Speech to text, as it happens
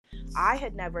I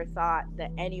had never thought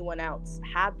that anyone else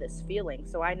had this feeling.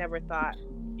 So I never thought,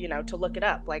 to look it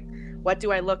up. Like, what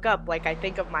do I look up? Like, I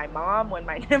think of my mom when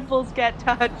my nipples get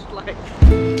touched. Like,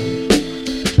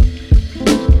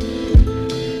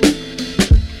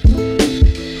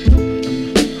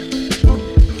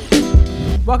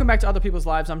 Welcome back to Other People's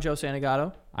Lives. I'm Joe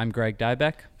Santagato. I'm Greg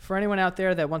Dybeck. For anyone out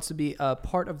there that wants to be a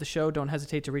part of the show, don't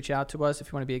hesitate to reach out to us. If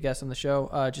you want to be a guest on the show,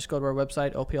 just go to our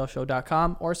website,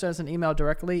 oplshow.com, or send us an email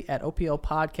directly at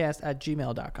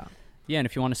oplpodcast@gmail.com. Yeah, and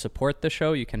if you want to support the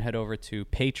show, you can head over to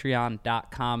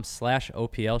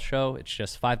patreon.com/OPL show. It's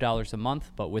just $5 a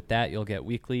month, but with that, you'll get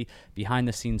weekly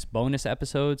behind-the-scenes bonus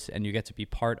episodes, and you get to be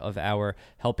part of our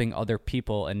Helping Other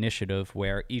People initiative,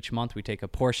 where each month we take a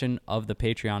portion of the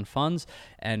Patreon funds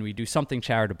and we do something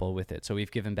charitable with it. So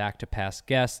we've given back to past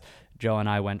guests. Joe and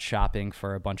I went shopping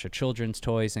for a bunch of children's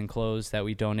toys and clothes that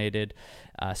we donated.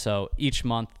 So each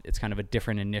month, it's kind of a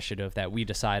different initiative that we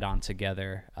decide on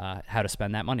together how to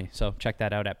spend that money. So check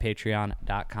that out at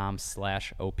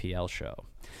patreon.com/OPL show.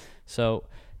 So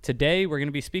today we're going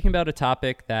to be speaking about a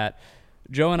topic that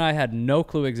Joe and I had no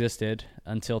clue existed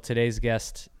until today's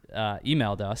guest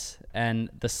emailed us.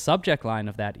 And the subject line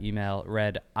of that email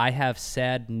read, "I have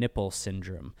sad nipple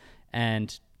syndrome."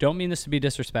 And don't mean this to be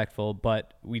disrespectful,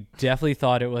 but we definitely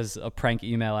thought it was a prank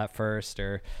email at first,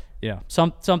 or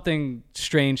something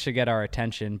strange to get our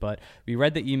attention. But we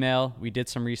read the email, we did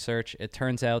some research. It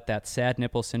turns out that sad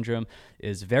nipple syndrome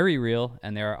is very real,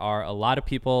 and there are a lot of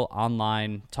people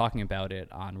online talking about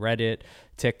it on Reddit,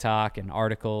 TikTok, and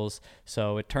articles.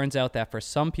 So it turns out that for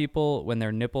some people, when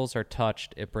their nipples are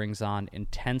touched, it brings on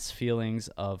intense feelings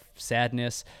of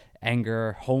sadness,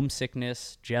 anger,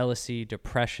 homesickness, jealousy,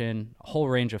 depression, a whole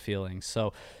range of feelings.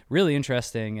 So really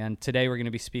interesting. And today we're going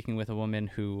to be speaking with a woman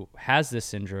who has this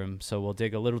syndrome. So we'll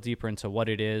dig a little deeper into what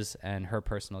it is and her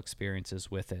personal experiences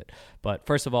with it. But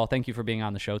first of all, thank you for being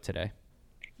on the show today.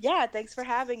 yeah, thanks for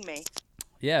having me.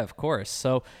 Yeah, of course.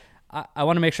 So I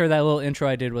want to make sure that little intro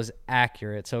I did was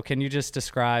accurate. So can you just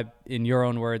describe in your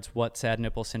own words what sad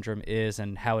nipple syndrome is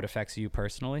and how it affects you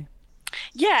personally?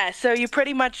 Yeah, so you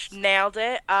pretty much nailed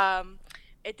it.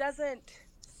 It doesn't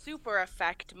super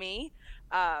affect me,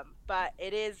 but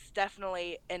it is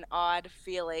definitely an odd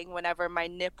feeling whenever my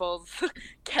nipples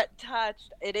get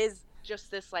touched. It is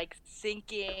just this like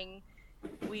sinking,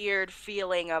 weird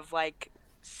feeling of like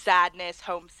sadness,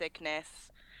 homesickness.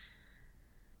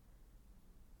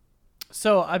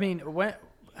 So, I mean,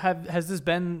 has this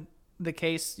been the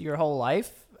case your whole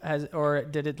life? Or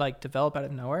did it like develop out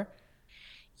of nowhere?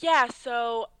 Yeah,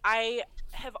 so I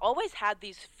have always had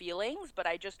these feelings, but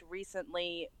I just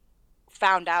recently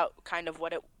found out kind of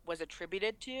what it was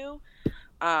attributed to.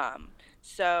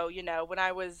 So, when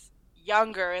I was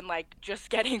younger and like just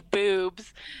getting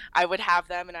boobs, I would have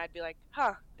them and I'd be like,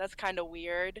 huh, that's kind of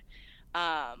weird.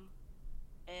 Um,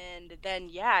 and then,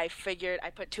 yeah, I figured I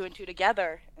put two and two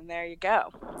together and there you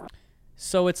go.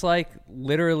 So it's like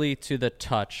literally to the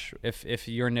touch. If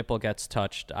your nipple gets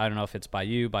touched, I don't know if it's by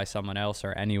you, by someone else,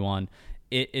 or anyone,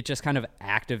 it just kind of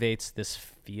activates this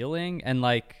feeling.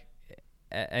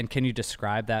 And can you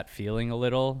describe that feeling a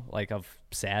little, like of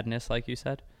sadness, like you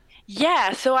said?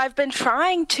 Yeah, so I've been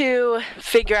trying to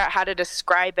figure out how to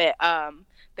describe it.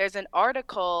 There's an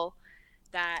article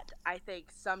that I think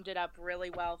summed it up really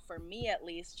well for me, at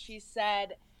least. She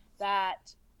said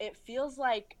that it feels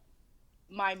like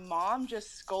my mom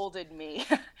just scolded me.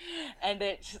 And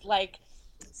it's like,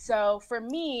 so for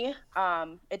me,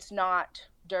 it's not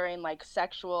during like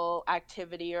sexual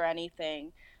activity or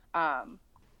anything.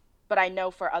 But I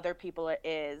know for other people it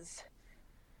is.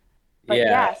 But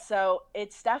yeah, so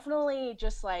it's definitely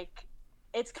just like,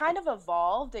 it's kind of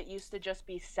evolved. It used to just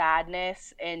be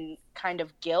sadness and kind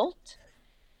of guilt.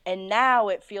 And now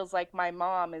it feels like my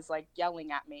mom is like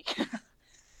yelling at me.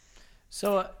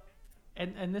 So,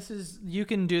 and this is, you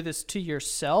can do this to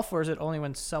yourself, or is it only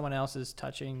when someone else is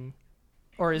touching,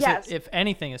 or is Yes. it if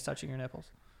anything is touching your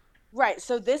nipples? Right.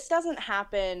 So this doesn't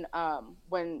happen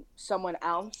when someone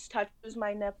else touches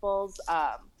my nipples.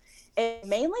 It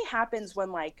mainly happens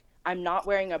when like I'm not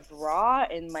wearing a bra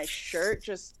and my shirt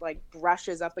just like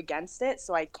brushes up against it,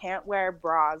 so I can't wear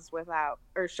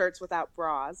shirts without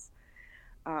bras,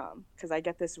 because I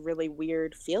get this really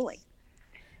weird feeling.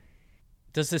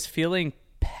 Does this feeling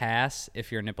pass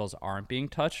if your nipples aren't being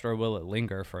touched, or will it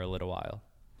linger for a little while?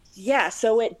 Yeah,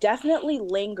 so it definitely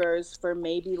lingers for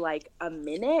maybe like a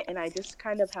minute, and I just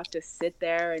kind of have to sit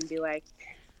there and be like,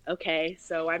 okay,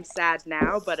 so I'm sad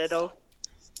now, but it'll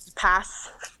pass.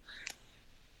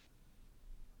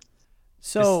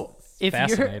 So if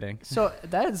fascinating. so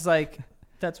that is like,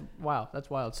 that's wow, that's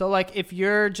wild. So like if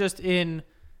you're just in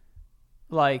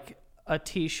like a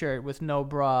t-shirt with no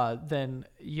bra, then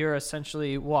you're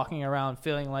essentially walking around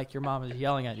feeling like your mom is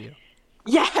yelling at you.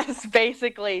 Yes,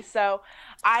 basically.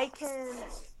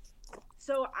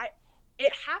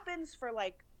 It happens for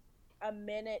like a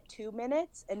minute, 2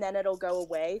 minutes, and then it'll go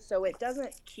away. So it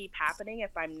doesn't keep happening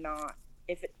if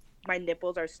my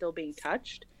nipples are still being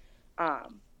touched.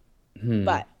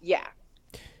 But yeah.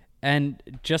 And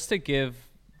just to give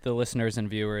the listeners and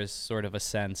viewers sort of a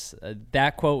sense,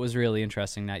 that quote was really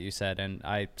interesting that you said, and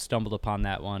I stumbled upon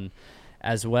that one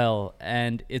as well.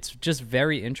 And it's just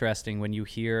very interesting when you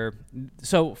hear,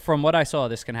 so from what I saw,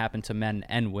 this can happen to men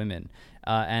and women.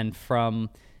 And from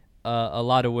a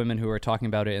lot of women who are talking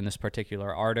about it in this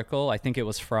particular article, I think it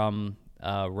was from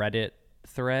a Reddit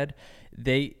thread,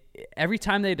 every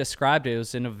time they described it, it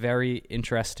was in a very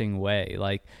interesting way.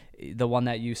 Like the one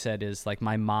that you said is like,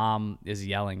 my mom is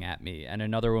yelling at me. And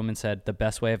another woman said the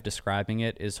best way of describing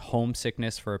it is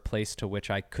homesickness for a place to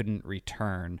which I couldn't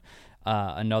return.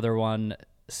 Another one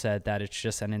said that it's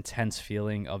just an intense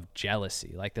feeling of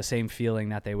jealousy, like the same feeling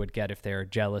that they would get if they're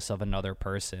jealous of another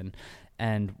person.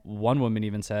 And one woman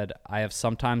even said, I have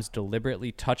sometimes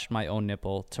deliberately touched my own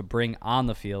nipple to bring on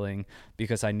the feeling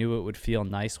because I knew it would feel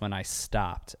nice when I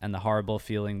stopped and the horrible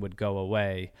feeling would go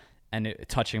away. And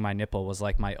touching my nipple was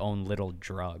like my own little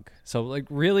drug. So like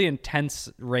really intense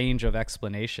range of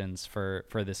explanations for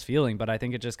this feeling. But I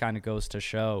think it just kind of goes to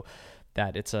show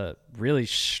that it's a really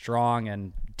strong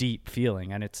and deep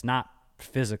feeling, and it's not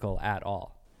physical at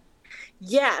all.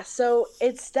 Yeah, so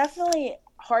it's definitely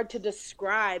hard to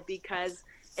describe because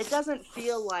it doesn't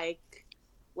feel like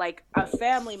a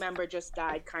family member just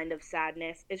died kind of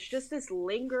sadness. It's just this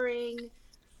lingering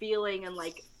feeling in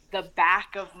like the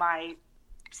back of my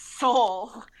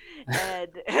soul,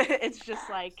 and it's just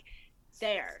like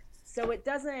there. So it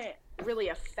doesn't really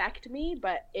affect me,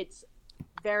 but it's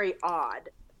very odd.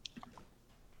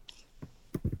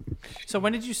 So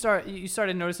when did you start? You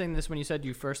started noticing this when you said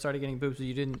you first started getting boobs, but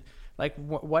you didn't. Like,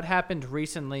 what happened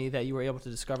recently that you were able to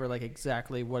discover, like,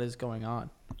 exactly what is going on?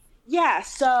 Yeah,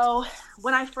 so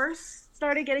when I first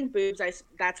started getting boobs,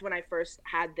 that's when I first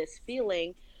had this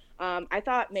feeling. I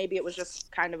thought maybe it was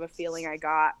just kind of a feeling I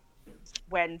got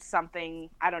when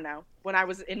when I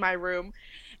was in my room.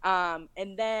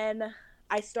 And then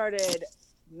I started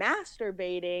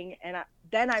masturbating, and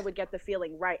then I would get the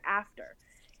feeling right after.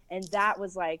 And that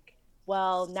was like,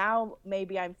 well, now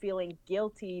maybe I'm feeling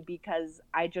guilty because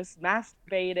I just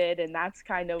masturbated, and that's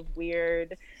kind of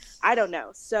weird. I don't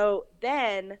know. So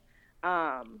then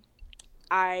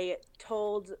I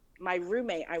told my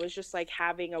roommate, I was just like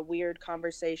having a weird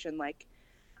conversation. Like,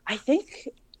 I think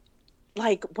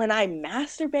like when I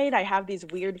masturbate, I have these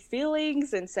weird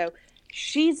feelings. And so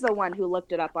she's the one who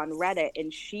looked it up on Reddit,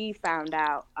 and she found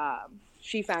out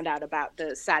about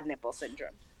the sad nipple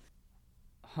syndrome.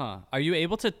 Huh. Are you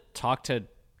able to talk to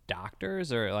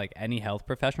doctors or like any health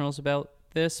professionals about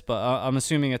this? But I'm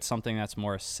assuming it's something that's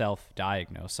more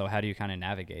self-diagnosed. So how do you kind of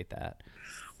navigate that?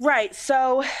 Right.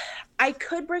 So I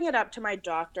could bring it up to my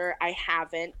doctor. I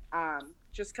haven't,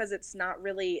 just because it's not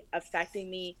really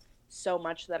affecting me so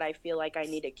much that I feel like I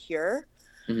need a cure.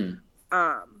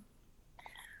 Mm-hmm.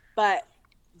 But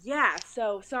yeah.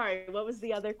 So sorry. What was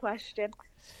the other question?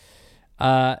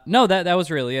 No, that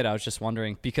was really it. I was just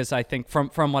wondering because I think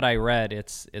from what I read,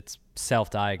 it's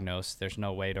self-diagnosed. There's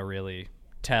no way to really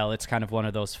tell. It's kind of one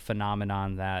of those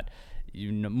phenomenon that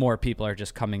more people are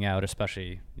just coming out,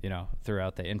 especially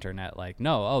throughout the internet. Like,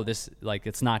 no, this like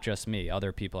it's not just me.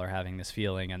 Other people are having this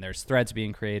feeling, and there's threads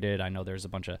being created. I know there's a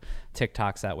bunch of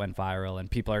TikToks that went viral,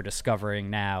 and people are discovering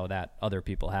now that other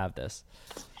people have this.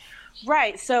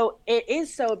 Right. So it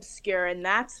is so obscure, and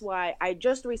that's why I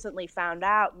just recently found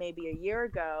out maybe a year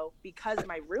ago because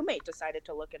my roommate decided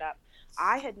to look it up.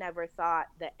 I had never thought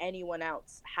that anyone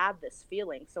else had this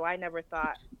feeling, so I never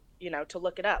thought, to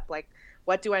look it up. Like,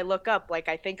 what do I look up? Like,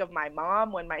 I think of my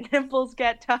mom when my nipples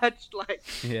get touched. Like,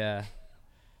 yeah.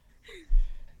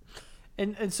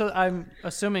 And so I'm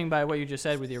assuming by what you just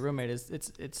said with your roommate is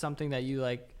it's something that you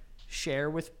like share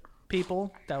with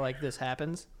people that like this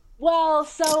happens. Well,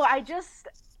 so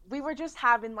we were just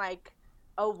having like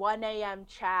a 1 a.m.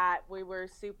 chat. We were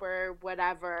super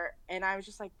whatever. And I was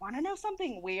just like, want to know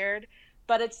something weird?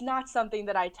 But it's not something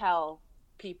that I tell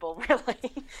people,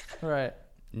 really. Right.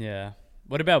 Yeah.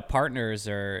 What about partners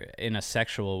or in a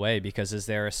sexual way? Because is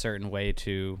there a certain way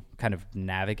to kind of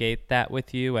navigate that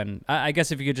with you? And I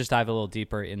guess if you could just dive a little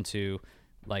deeper into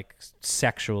like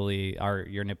sexually, are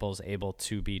your nipples able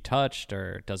to be touched,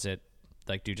 or does it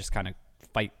like, do you just kind of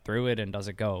fight through it and does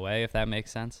it go away, if that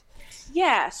makes sense?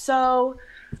 Yeah, so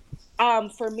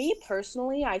For me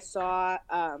personally, I saw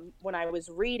when I was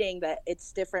reading that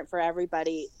it's different for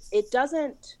everybody. It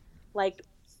doesn't, like,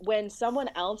 when someone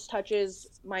else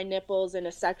touches my nipples in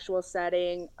a sexual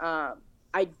setting,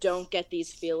 I don't get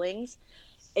these feelings.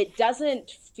 It doesn't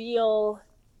feel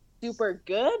super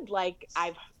good, like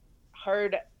I've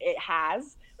heard it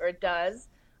has or it does.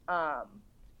 Um,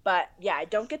 but yeah, I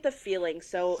don't get the feeling.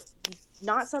 So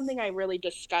not something I really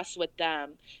discuss with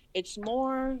them. It's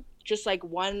more just like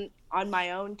one on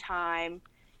my own time.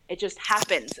 It just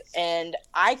happens, and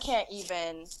I can't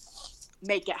even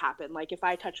make it happen. Like if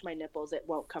I touch my nipples, it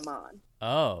won't come on.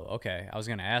 Oh, okay. I was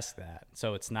gonna ask that.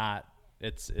 So it's not.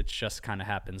 It's just kind of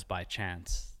happens by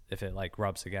chance if it like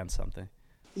rubs against something.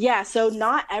 Yeah, so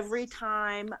not every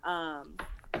time.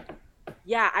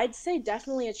 Yeah, I'd say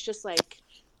definitely it's just like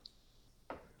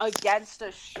against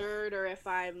a shirt, or if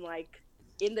I'm like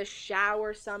in the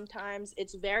shower sometimes.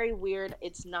 It's very weird.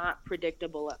 It's not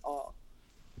predictable at all.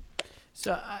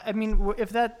 So I mean,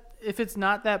 if it's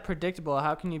not that predictable,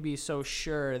 how can you be so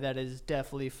sure that is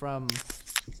definitely from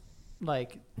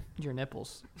like your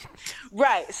nipples?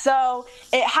 Right. So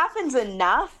it happens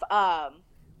enough.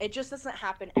 It just doesn't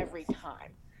happen every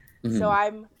time. Mm-hmm. So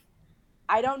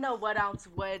I don't know what else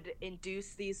would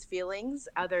induce these feelings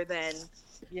other than,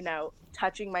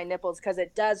 touching my nipples, because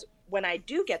it does, when I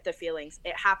do get the feelings,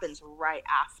 it happens right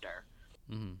after.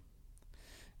 Mm-hmm.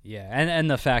 Yeah, and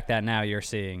the fact that now you're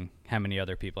seeing how many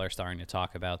other people are starting to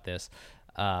talk about this.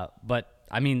 But,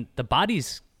 I mean, the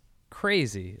body's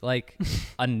crazy. Like,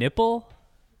 a nipple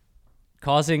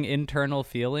causing internal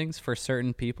feelings for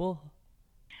certain people?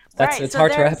 It's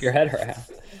hard to wrap your head around.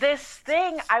 This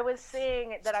thing I was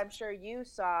seeing that I'm sure you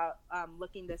saw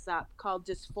looking this up, called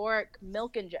dysphoric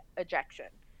milk ejection.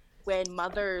 When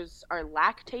mothers are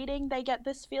lactating, they get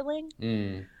this feeling.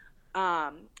 And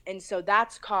so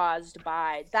that's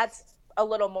a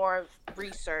little more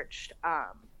researched.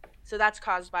 So that's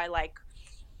caused by like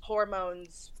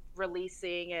hormones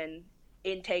releasing and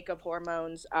intake of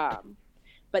hormones.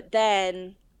 But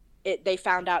then they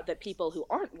found out that people who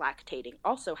aren't lactating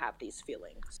also have these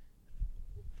feelings.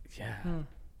 Yeah.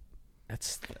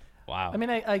 That's wow. I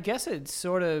mean, I guess it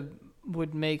sort of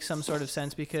would make some sort of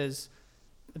sense, because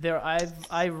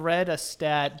I read a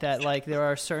stat that like there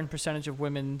are a certain percentage of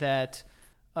women that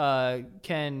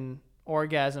can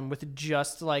orgasm with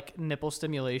just like nipple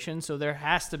stimulation. So there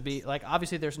has to be, like,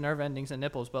 obviously there's nerve endings and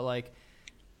nipples, but like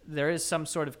there is some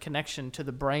sort of connection to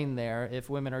the brain there if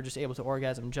women are just able to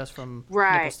orgasm just from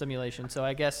nipple stimulation. So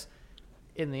I guess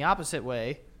in the opposite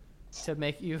way, to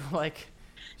make you like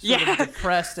sort of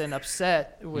depressed and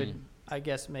upset would I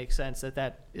guess make sense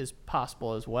that is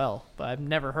possible as well. But I've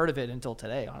never heard of it until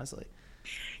today, honestly.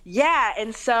 Yeah,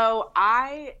 and so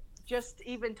I just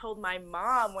even told my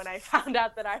mom when I found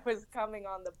out that I was coming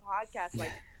on the podcast,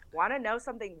 like, want to know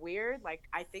something weird? Like,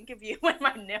 I think of you when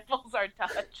my nipples are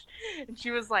touched. And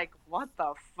she was like, what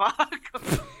the fuck?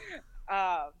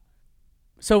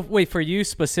 So wait, for you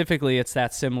specifically, it's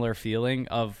that similar feeling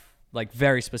of like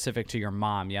very specific to your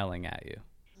mom yelling at you.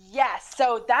 Yes,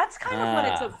 so that's kind of what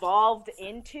it's evolved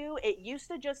into. It used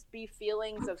to just be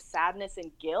feelings of sadness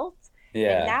and guilt.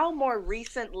 Yeah. And now more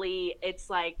recently, it's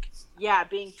like,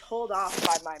 being told off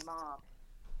by my mom.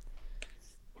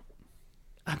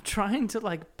 I'm trying to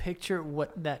like picture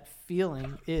what that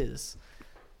feeling is.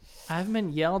 I haven't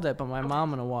been yelled at by my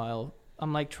mom in a while.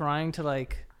 I'm like trying to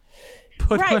like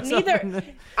put myself in the...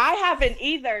 I haven't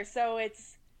either, so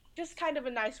it's just kind of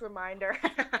a nice reminder.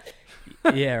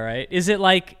 Yeah, right. Is it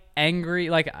like angry?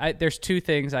 Like there's two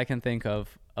things I can think of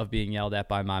being yelled at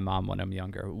by my mom when I'm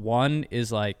younger. One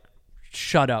is like,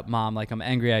 shut up, mom, like I'm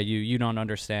angry at you, you don't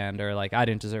understand, or like I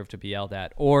didn't deserve to be yelled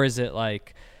at. Or is it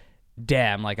like,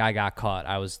 damn, like I got caught,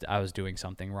 I was doing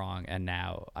something wrong and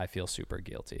now I feel super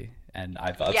guilty and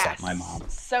I've upset my mom?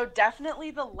 So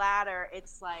definitely the latter.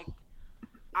 It's like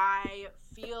I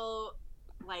feel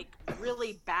like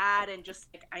really bad and just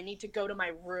like I need to go to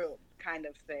my room kind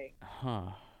of thing.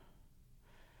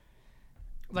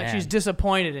 Like she's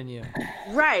disappointed in you.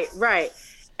 Right.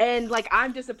 And like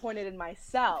I'm disappointed in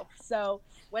myself. So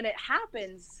when it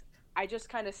happens, I just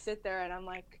kind of sit there and I'm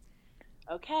like,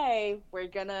 okay, we're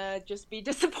gonna just be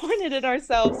disappointed in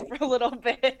ourselves for a little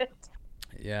bit.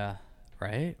 Yeah,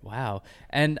 right? Wow.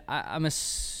 And I'm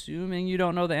assuming you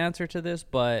don't know the answer to this,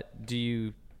 but do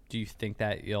you think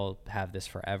that you'll have this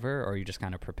forever, or are you just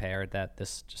kind of prepared that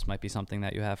this just might be something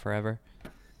that you have forever?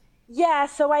 Yeah,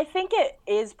 so I think it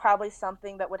is probably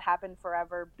something that would happen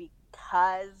forever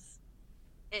because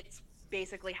it's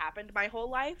basically happened my whole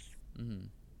life. Mm-hmm.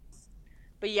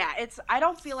 But yeah, I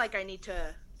don't feel like I need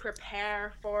to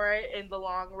prepare for it in the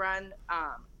long run,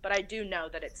 but I do know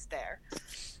that it's there.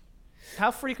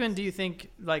 How frequent do you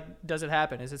think, like, does it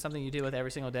happen? Is it something you deal with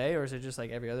every single day, or is it just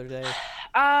like every other day?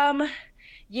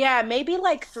 Yeah, maybe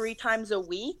like 3 times a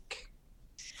week.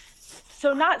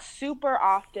 So not super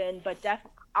often, but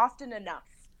often enough.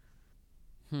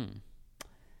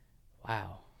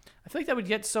 Wow. I feel like that would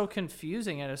get so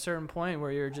confusing at a certain point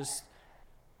where you're just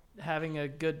having a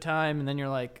good time and then you're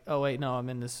like, oh wait, no, I'm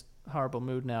in this horrible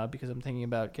mood now because I'm thinking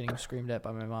about getting screamed at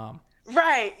by my mom.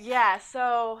 Right, yeah.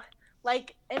 So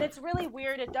like, and it's really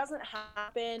weird. It doesn't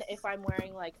happen if I'm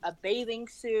wearing like a bathing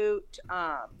suit.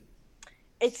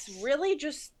 It's really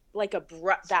just like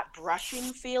that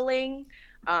brushing feeling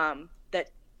that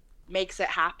makes it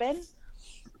happen.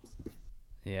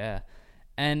 Yeah.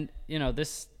 And, you know,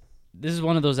 this is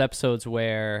one of those episodes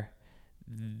where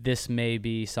this may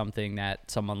be something that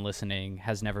someone listening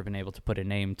has never been able to put a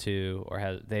name to,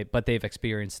 or but they've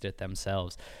experienced it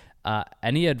themselves.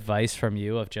 Any advice from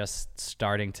you of just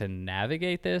starting to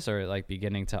navigate this or like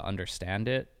beginning to understand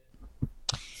it?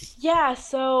 Yeah,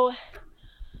 so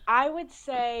I would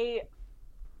say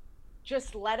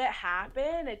just let it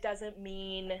happen. It doesn't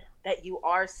mean that you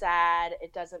are sad.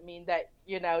 It doesn't mean that,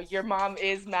 you know, your mom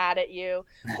is mad at you,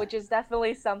 which is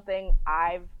definitely something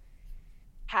I've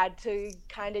had to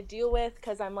kind of deal with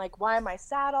because I'm like, why am I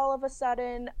sad all of a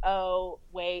sudden? Oh,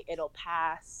 wait, it'll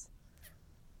pass.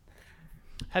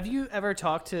 Have you ever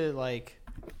talked to like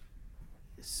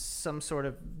some sort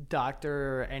of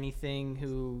doctor or anything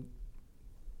who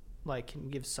like can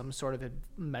give some sort of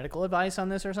medical advice on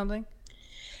this or something?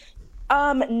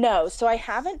 No. So I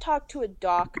haven't talked to a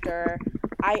doctor.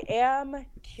 I am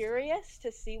curious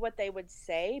to see what they would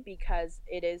say because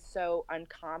it is so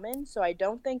uncommon. So I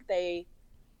don't think they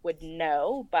would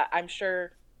know, but I'm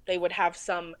sure they would have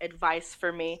some advice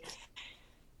for me.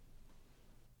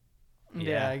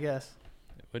 Yeah, I guess.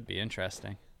 It would be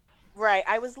interesting. Right.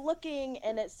 I was looking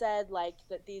and it said like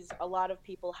that a lot of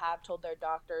people have told their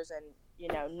doctors and, you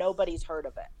know, nobody's heard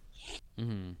of it.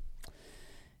 Mm-hmm.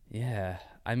 Yeah.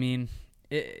 I mean,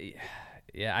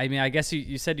 I guess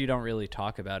you said you don't really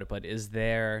talk about it, but is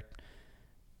there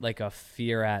like a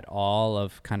fear at all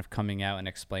of kind of coming out and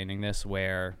explaining this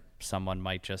where someone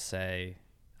might just say,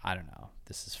 I don't know,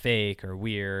 this is fake or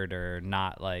weird or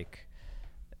not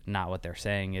what they're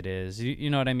saying it is. You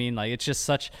know what I mean? Like it just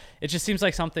seems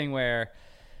like something where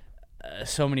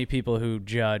so many people who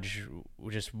judge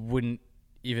just wouldn't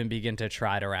even begin to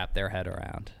try to wrap their head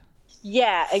around.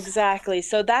 Yeah, exactly.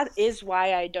 So that is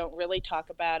why I don't really talk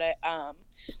about it.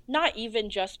 Not even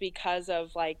just because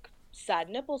of like sad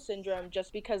nipple syndrome,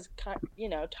 just because, you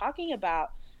know, talking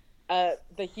about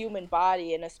the human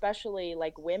body and especially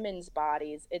like women's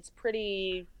bodies, it's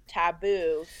pretty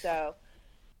taboo. So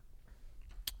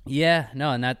yeah,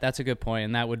 no, and that's a good point,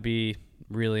 and that would be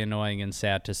really annoying and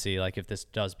sad to see, like if this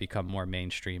does become more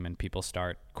mainstream and people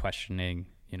start questioning,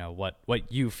 you know,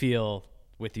 what you feel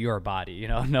with your body. You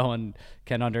know, no one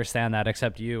can understand that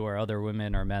except you or other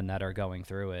women or men that are going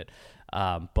through it.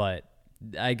 But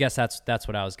I guess that's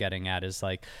what I was getting at is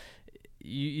like,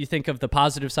 you think of the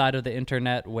positive side of the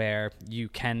internet where you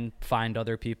can find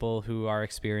other people who are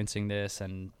experiencing this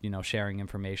and, you know, sharing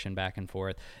information back and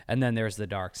forth. And then there's the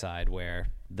dark side where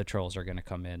the trolls are going to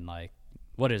come in like,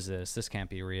 what is this? This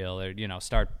can't be real. Or, you know,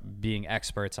 start being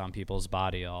experts on people's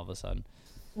body all of a sudden.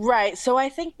 Right. So I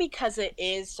think because it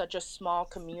is such a small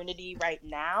community right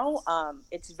now,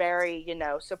 it's very, you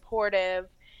know, supportive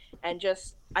and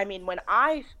just, I mean, when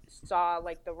I saw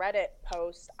like the Reddit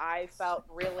post, I felt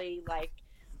really like,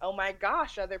 oh my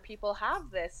gosh, other people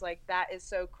have this. Like that is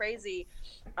so crazy.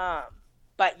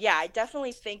 But yeah, I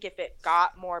definitely think if it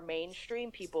got more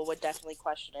mainstream, people would definitely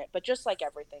question it. But just like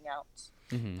everything else.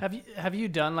 Mm-hmm. Have you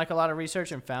done like a lot of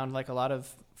research and found like a lot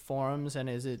of forums, and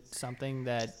is it something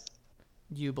that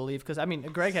you believe? Because I mean,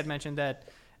 Greg had mentioned that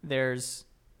there's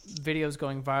videos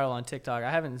going viral on TikTok. I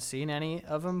haven't seen any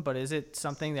of them, but is it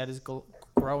something that is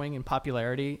growing in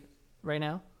popularity right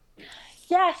now?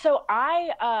 Yeah, so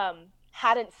I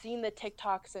hadn't seen the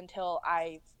TikToks until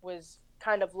I was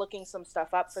kind of looking some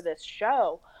stuff up for this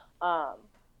show.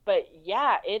 But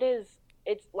yeah,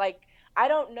 it's like, I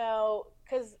don't know,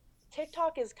 because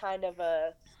TikTok is kind of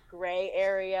a gray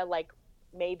area, like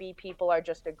maybe people are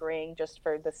just agreeing just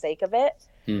for the sake of it.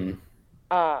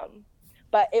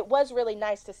 But it was really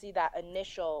nice to see that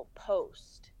initial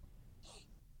post.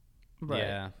 Right.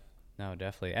 Yeah, no,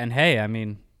 definitely. And hey, I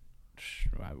mean,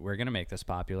 we're gonna make this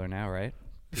popular now, right?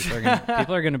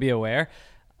 People are gonna be aware.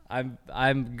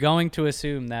 I'm going to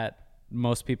assume that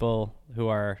most people who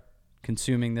are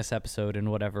consuming this episode in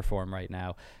whatever form right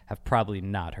now have probably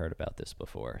not heard about this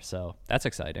before. So that's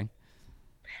exciting.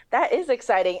 That is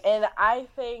exciting. And I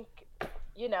think,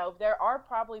 you know, there are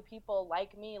probably people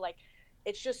like me, like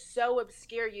it's just so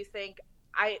obscure. You think,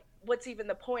 what's even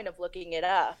the point of looking it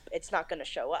up? It's not going to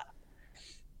show up.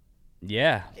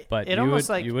 Yeah, but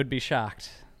you would be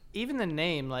shocked. Even the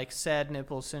name, like sad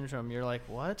nipple syndrome, you're like,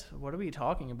 what? What are we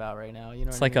talking about right now? You know,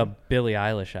 it's like a Billie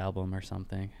Eilish album or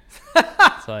something.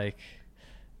 It's like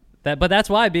that, but that's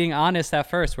why, being honest at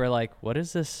first, we're like, what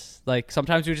is this? Like,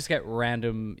 sometimes we just get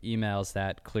random emails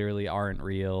that clearly aren't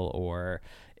real, or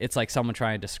it's like someone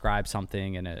trying to describe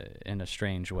something in a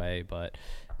strange way. But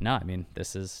no, I mean,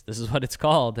 this is what it's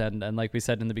called, and like we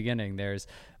said in the beginning, there's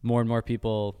more and more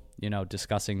people, you know,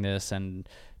 discussing this and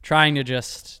trying to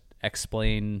just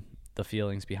explain the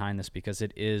feelings behind this, because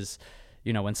it is,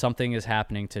 you know, when something is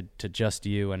happening to just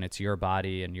you, and it's your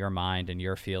body and your mind and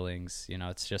your feelings, you know,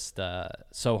 it's just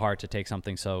so hard to take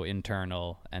something so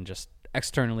internal and just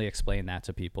externally explain that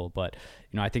to people. But,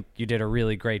 you know, I think you did a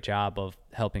really great job of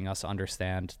helping us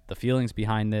understand the feelings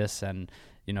behind this, and,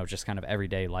 you know, just kind of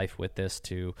everyday life with this,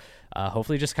 to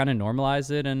hopefully just kind of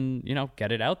normalize it and, you know,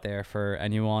 get it out there for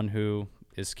anyone who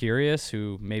is curious,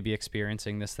 who may be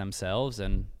experiencing this themselves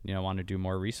and, you know, want to do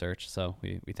more research. So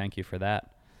we thank you for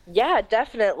that. Yeah,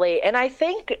 definitely. And I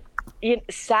think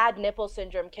sad nipple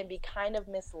syndrome can be kind of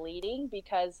misleading,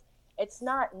 because it's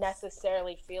not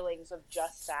necessarily feelings of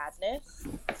just sadness.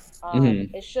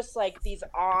 It's just like these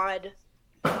odd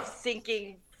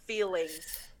sinking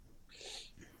feelings.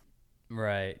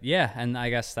 Right. Yeah. And I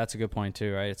guess that's a good point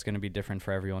too, right? It's going to be different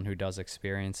for everyone who does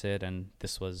experience it. And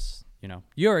this was, you know,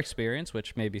 your experience,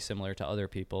 which may be similar to other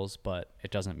people's, but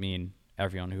it doesn't mean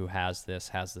everyone who has this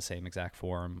has the same exact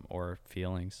form or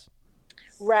feelings.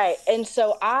 Right. And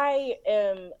so I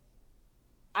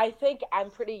think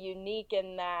I'm pretty unique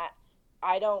in that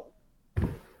I don't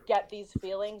get these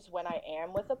feelings when I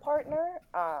am with a partner.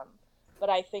 But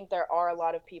I think there are a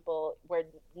lot of people where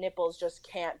nipples just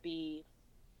can't be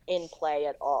in play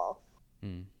at all.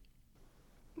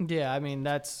 Yeah, I mean,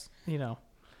 that's, you know,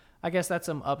 I guess that's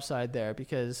some upside there,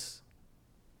 because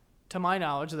to my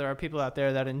knowledge, there are people out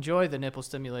there that enjoy the nipple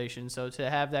stimulation. So to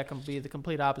have that be the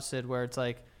complete opposite, where it's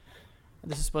like,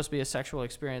 this is supposed to be a sexual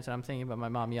experience, and I'm thinking about my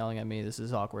mom yelling at me, this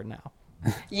is awkward now.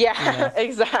 Yeah, you know?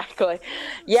 Exactly.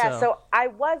 Yeah, so I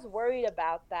was worried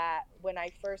about that when I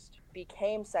first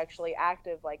became sexually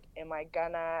active. Like, am I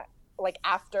gonna, like,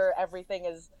 after everything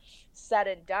is said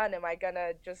and done, am I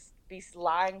gonna just be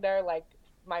lying there like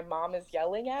my mom is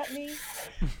yelling at me?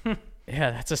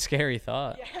 Yeah, that's a scary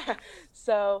thought. Yeah.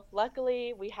 So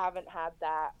luckily we haven't had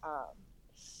that.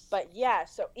 But yeah,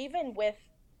 so even with,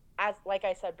 as like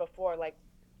I said before, like,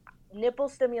 nipple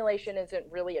stimulation isn't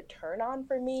really a turn on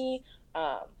for me,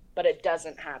 but it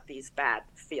doesn't have these bad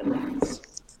feelings.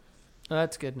 Well,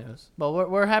 that's good news. Well,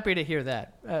 we're happy to hear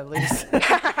that, at least.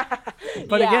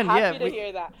 But yeah, again, happy to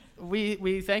hear that.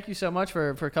 We thank you so much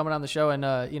for coming on the show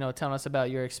and you know, telling us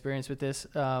about your experience with this.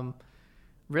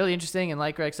 Really interesting, and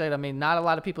like Greg said, I mean, not a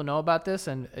lot of people know about this,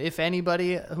 and if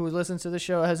anybody who listens to the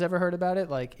show has ever heard about it,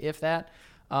 like, if that.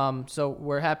 So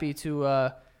we're happy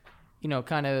to you know,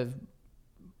 kind of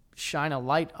shine a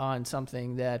light on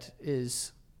something that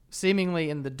is seemingly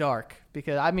in the dark,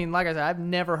 because I mean, like I said, I've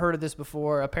never heard of this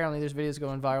before. Apparently there's videos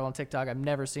going viral on TikTok. I've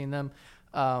never seen them.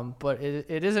 But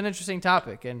it is an interesting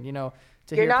topic, and, you know,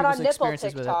 to hear people's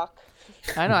experiences with it.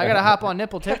 I know, I got to hop on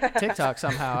nipple TikTok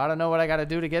somehow. I don't know what I got to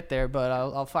do to get there, but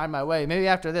I'll find my way. Maybe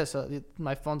after this,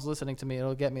 my phone's listening to me.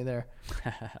 It'll get me there.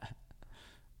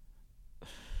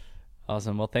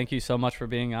 Awesome. Well, thank you so much for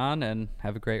being on, and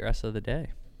have a great rest of the day.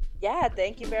 Yeah,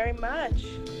 thank you very much.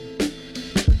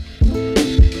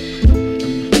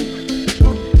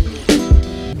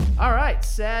 All right,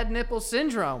 sad nipple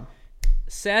syndrome.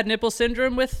 Sad nipple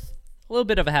syndrome with a little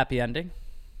bit of a happy ending.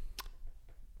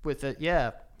 With a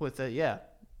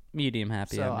medium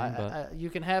happy ending. But you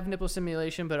can have nipple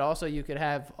stimulation, but also you could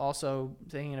have also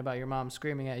thinking about your mom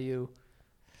screaming at you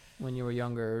when you were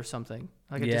younger or something,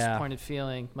 like a disappointed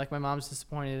feeling, like my mom's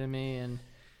disappointed in me, and,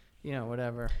 you know,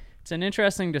 whatever. It's an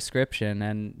interesting description,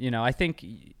 and, you know, I think,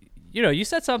 you know, you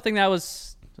said something that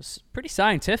was pretty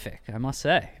scientific, I must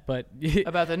say, but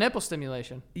about the nipple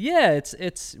stimulation. Yeah,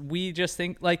 it's we just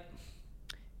think, like,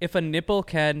 if a nipple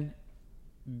can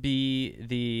be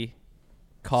the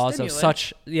cause of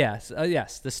such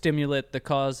the stimulant, the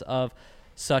cause of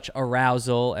such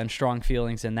arousal and strong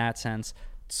feelings in that sense,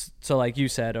 so like you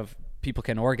said, of people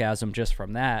can orgasm just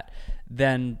from that,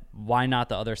 then why not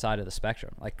the other side of the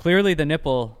spectrum? Like, clearly the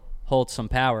nipple holds some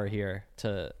power here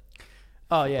to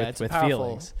with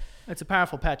feelings. It's a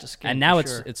powerful patch of skin. And now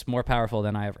it's more powerful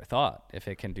than I ever thought, if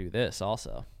it can do this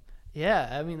also. Yeah,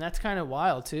 I mean, that's kind of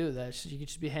wild too, that you could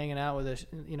just be hanging out with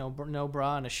no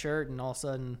bra and a shirt, and all of a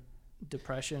sudden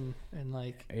depression and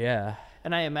like. Yeah.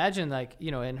 And I imagine like,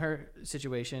 you know, in her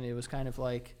situation, it was kind of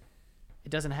like, it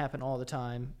doesn't happen all the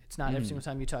time. It's not every single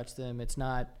time you touch them. It's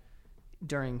not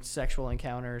during sexual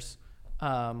encounters.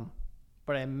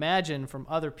 But I imagine for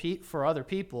other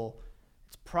people,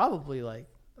 it's probably like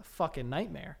a fucking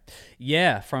nightmare.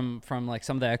 Yeah, from like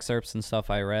some of the excerpts and stuff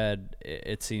I read,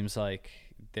 it seems like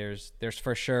there's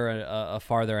for sure a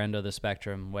farther end of the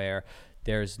spectrum where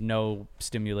there's no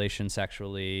stimulation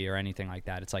sexually or anything like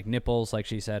that. It's like nipples, like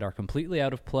she said, are completely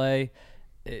out of play.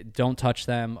 Don't touch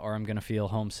them or I'm going to feel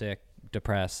homesick,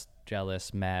 depressed,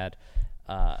 jealous, mad,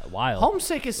 wild.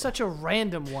 Homesick is such a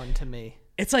random one to me.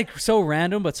 It's like so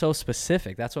random but so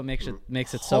specific. That's what makes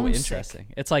it so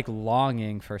interesting. It's like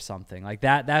longing for something. Like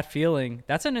that feeling,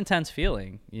 that's an intense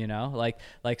feeling, you know?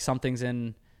 Like something's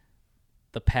in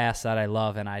the past that I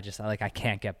love and I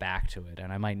can't get back to it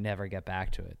and I might never get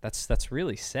back to it. That's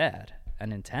really sad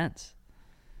and intense.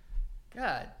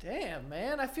 God damn,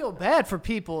 man. I feel bad for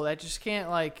people that just can't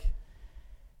like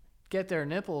get their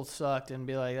nipples sucked and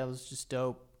be like, that was just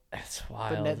dope. It's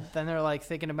wild. But then they're like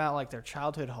thinking about like their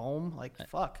childhood home. Like,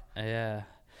 fuck. Yeah.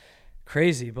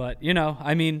 Crazy. But, you know,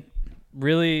 I mean,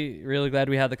 really, really glad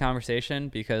we had the conversation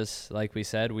because, like we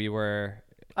said, we were.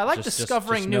 I like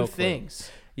discovering new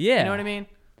things. Yeah. You know what I mean?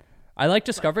 I like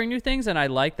discovering new things, and I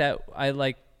like that. I'm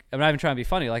not even trying to be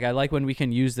funny. Like, I like when we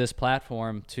can use this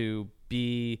platform to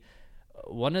be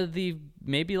one of the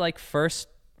maybe like first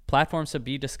platforms to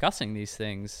be discussing these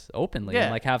things openly and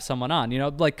like have someone on, you know,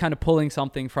 like kind of pulling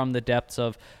something from the depths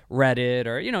of Reddit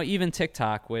or, you know, even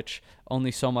TikTok, which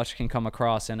only so much can come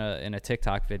across in a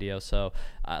TikTok video. So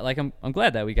like, I'm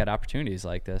glad that we got opportunities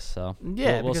like this. So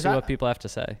yeah, we'll see what people have to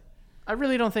say. I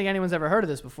really don't think anyone's ever heard of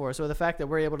this before. So the fact that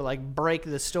we're able to like break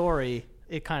the story,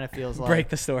 it kind of feels like break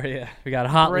the story. Yeah. We got a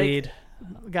hot lead.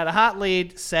 We got a hot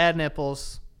lead, sad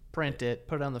nipples, print it,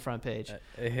 put it on the front page.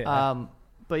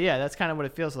 But yeah, that's kind of what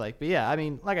it feels like. But yeah, I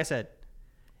mean, like I said,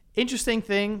 interesting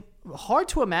thing, hard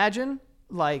to imagine,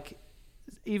 like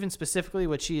even specifically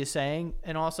what she is saying,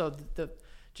 and also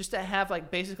just to have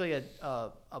like basically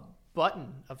a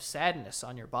button of sadness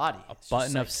on your body. A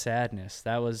button of sadness.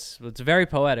 It's very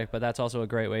poetic, but that's also a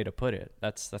great way to put it.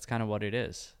 That's kind of what it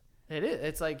is. It is.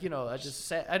 It's like, you know, I just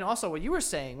said, and also what you were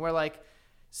saying, where like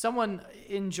someone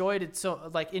enjoyed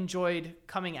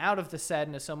coming out of the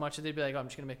sadness so much that they'd be like, oh, I'm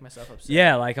just going to make myself upset.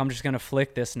 Yeah, like I'm just going to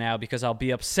flick this now because I'll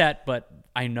be upset, but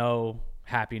I know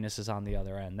happiness is on the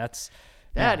other end.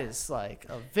 That is like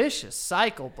a vicious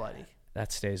cycle, buddy.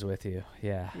 That stays with you.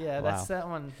 Yeah. Yeah, wow. That's that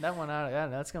one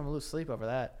that's going to lose sleep over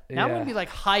that. Now I'm going to be like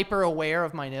hyper aware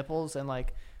of my nipples and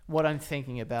like what I'm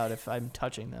thinking about if I'm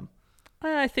touching them.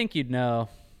 I think you'd know.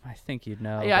 Yeah,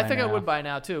 I think I would by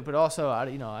now too, but also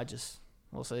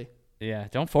we'll see. Yeah,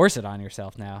 don't force it on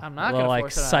yourself now. I'm not going to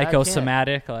force it on.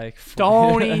 Psychosomatic, like.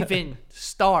 Don't even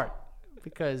start,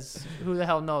 because who the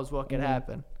hell knows what could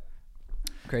happen.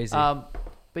 Crazy.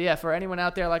 But yeah, for anyone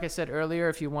out there, like I said earlier,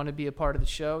 if you want to be a part of the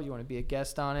show, you want to be a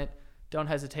guest on it, don't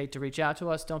hesitate to reach out to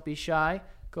us. Don't be shy.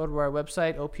 Go to our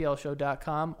website,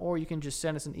 oplshow.com, or you can just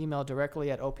send us an email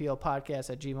directly at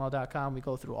oplpodcast@gmail.com. We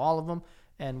go through all of them,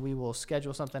 and we will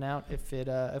schedule something out if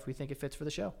we think it fits for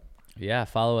the show. Yeah,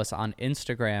 follow us on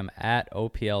Instagram at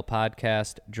OPL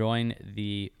Podcast. Join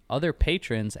the other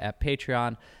patrons at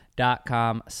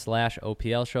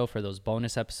patreon.com/OPL Show for those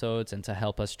bonus episodes and to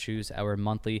help us choose our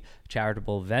monthly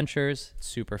charitable ventures. It's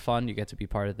super fun. You get to be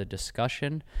part of the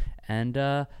discussion and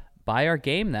buy our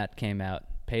game that came out,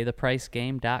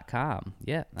 paythepricegame.com.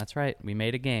 Yeah, that's right. We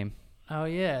made a game. Oh,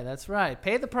 yeah, that's right.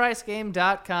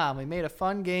 Paythepricegame.com. We made a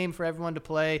fun game for everyone to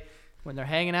play when they're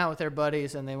hanging out with their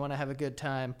buddies and they want to have a good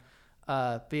time.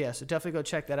 But yeah, so definitely go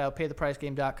check that out,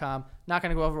 paythepricegame.com. Not going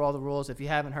to go over all the rules if you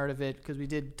haven't heard of it, because we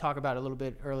did talk about it a little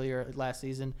bit earlier last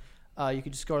season. You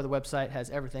can just go to the website, it has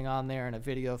everything on there and a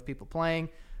video of people playing,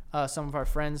 some of our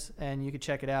friends, and you can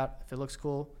check it out. If it looks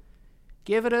cool,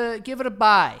 give it a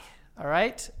buy, all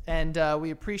right? And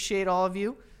we appreciate all of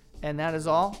you, and that is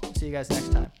all. See you guys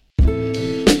next time.